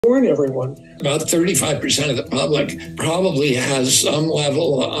warn everyone. About 35% of the public probably has some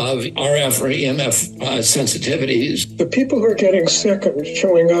level of RF or EMF sensitivities. The people who are getting sick and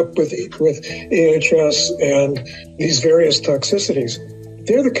showing up with EHS and these various toxicities,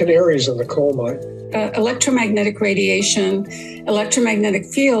 they're the canaries in the coal mine. Electromagnetic radiation, electromagnetic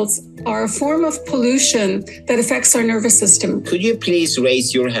fields are a form of pollution that affects our nervous system. Could you please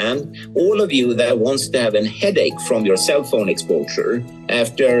raise your hand, all of you that wants to have a headache from your cell phone exposure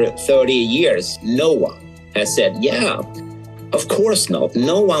after 30 years? No one has said, yeah, of course not.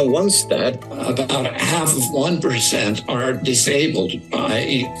 No one wants that. About half of 1% are disabled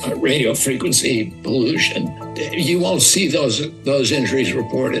by radio frequency pollution. You won't see those injuries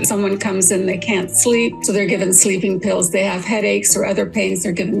reported. Someone comes in, they can't sleep, so they're given sleeping pills. They have headaches or other pains,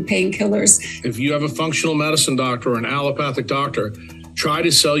 they're given painkillers. If you have a functional medicine doctor or an allopathic doctor, try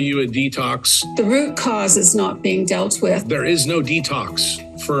to sell you a detox. The root cause is not being dealt with. There is no detox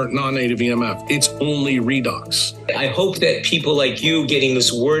for non-native EMF. It's only redox. I hope that people like you getting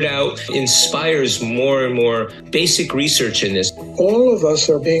this word out inspires more and more basic research in this. All of us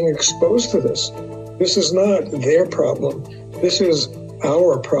are being exposed to this. This is not their problem. This is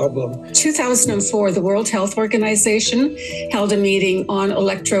our problem. 2004, the World Health Organization held a meeting on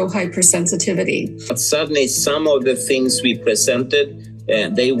electro-hypersensitivity. But suddenly some of the things we presented,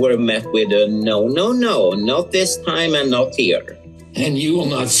 they were met with a no, not this time and not here. And you will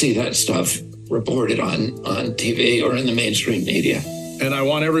not see that stuff reported on TV or in the mainstream media. And I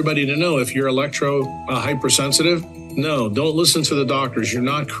want everybody to know, if you're hypersensitive, no, don't listen to the doctors. You're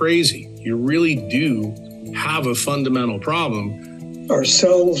not crazy. You really do have a fundamental problem.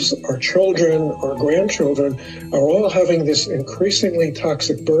 Ourselves, our children, our grandchildren are all having this increasingly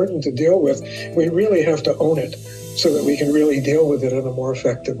toxic burden to deal with. We really have to own it so that we can really deal with it in a more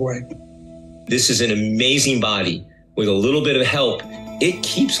effective way. This is an amazing body. With a little bit of help, it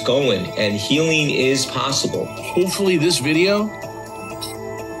keeps going and healing is possible. Hopefully this video.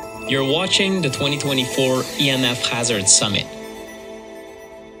 You're watching the 2024 EMF Hazard Summit.